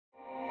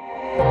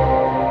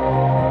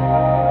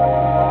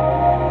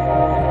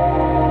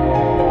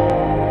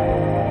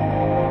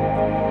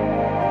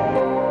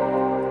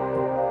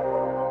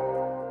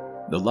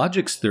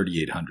Logix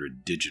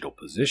 3800 digital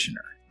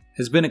positioner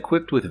has been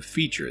equipped with a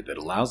feature that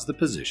allows the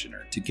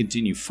positioner to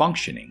continue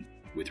functioning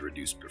with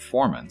reduced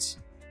performance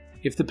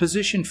if the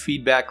position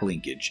feedback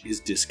linkage is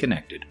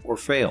disconnected or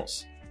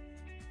fails.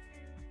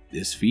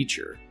 This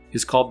feature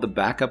is called the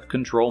backup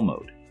control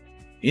mode.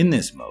 In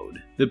this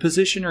mode, the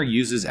positioner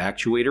uses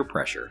actuator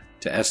pressure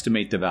to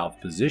estimate the valve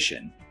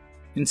position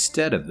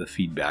instead of the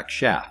feedback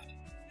shaft.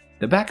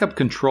 The backup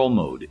control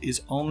mode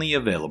is only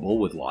available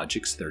with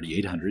Logix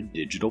 3800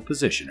 digital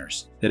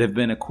positioners that have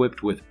been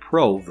equipped with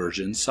Pro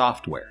version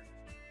software.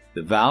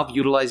 The valve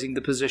utilizing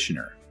the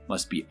positioner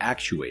must be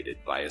actuated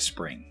by a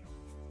spring.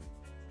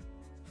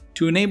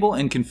 To enable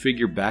and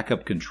configure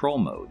backup control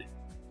mode,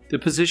 the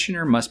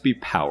positioner must be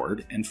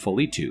powered and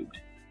fully tubed,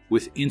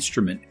 with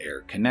instrument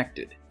air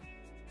connected.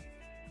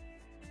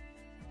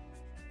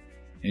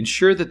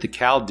 Ensure that the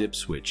cal dip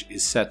switch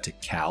is set to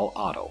cal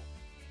auto.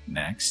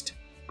 Next,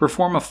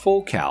 perform a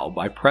full cal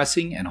by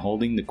pressing and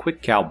holding the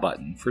quick cal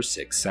button for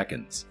 6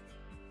 seconds.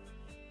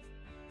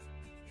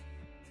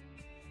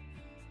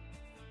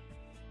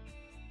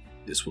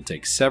 This will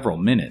take several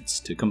minutes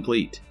to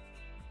complete.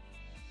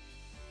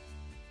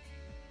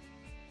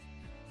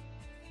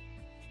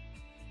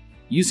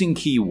 Using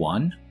key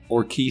 1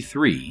 or key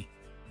 3,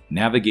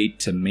 navigate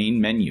to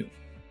Main Menu.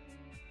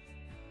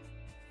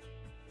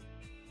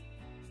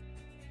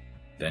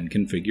 Then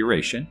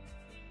Configuration.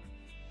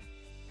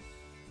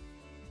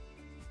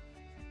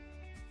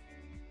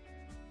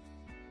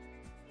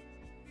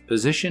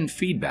 Position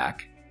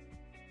Feedback.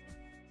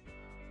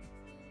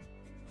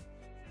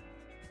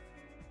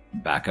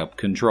 Backup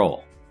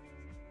Control.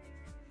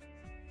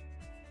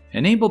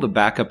 Enable the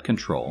backup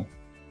control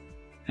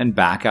and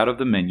back out of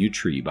the menu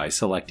tree by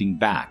selecting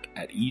Back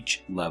at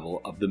each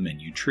level of the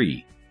menu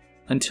tree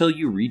until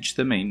you reach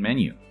the main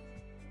menu.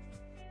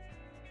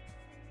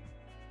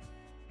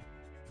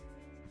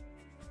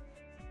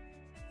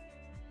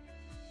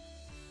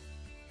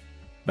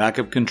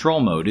 Backup control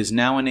mode is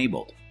now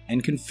enabled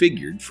and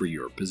configured for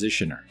your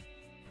positioner.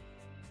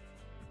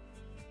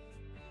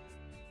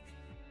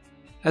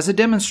 As a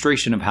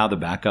demonstration of how the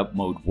backup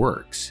mode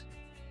works,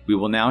 we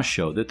will now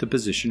show that the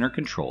positioner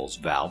controls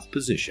valve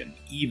position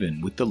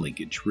even with the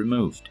linkage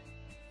removed.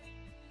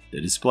 The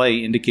display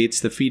indicates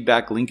the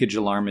feedback linkage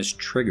alarm is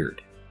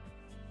triggered.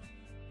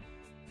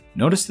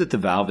 Notice that the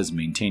valve is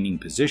maintaining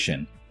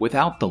position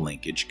without the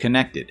linkage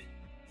connected,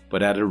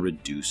 but at a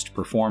reduced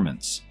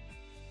performance.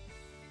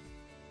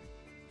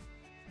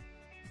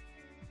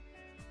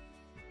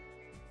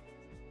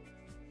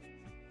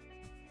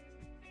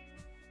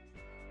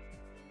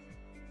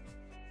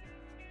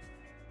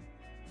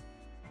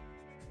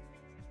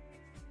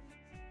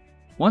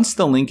 Once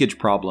the linkage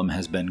problem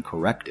has been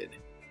corrected,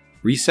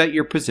 reset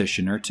your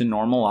positioner to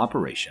normal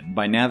operation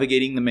by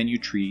navigating the menu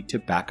tree to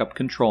Backup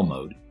Control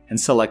Mode and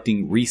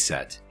selecting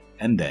Reset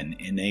and then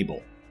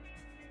Enable.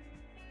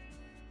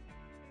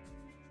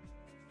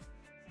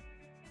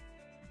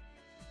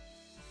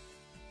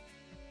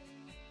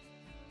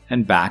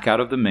 And back out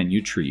of the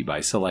menu tree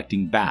by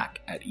selecting Back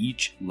at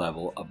each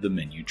level of the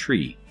menu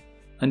tree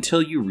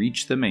until you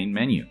reach the main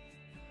menu.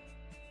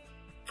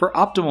 For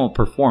optimal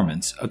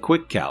performance, a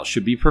quick cal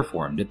should be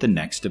performed at the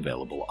next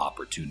available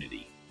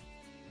opportunity.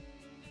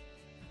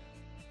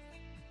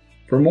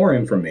 For more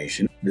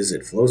information,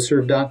 visit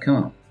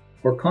flowserve.com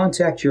or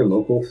contact your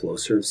local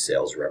Flowserve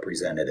sales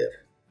representative.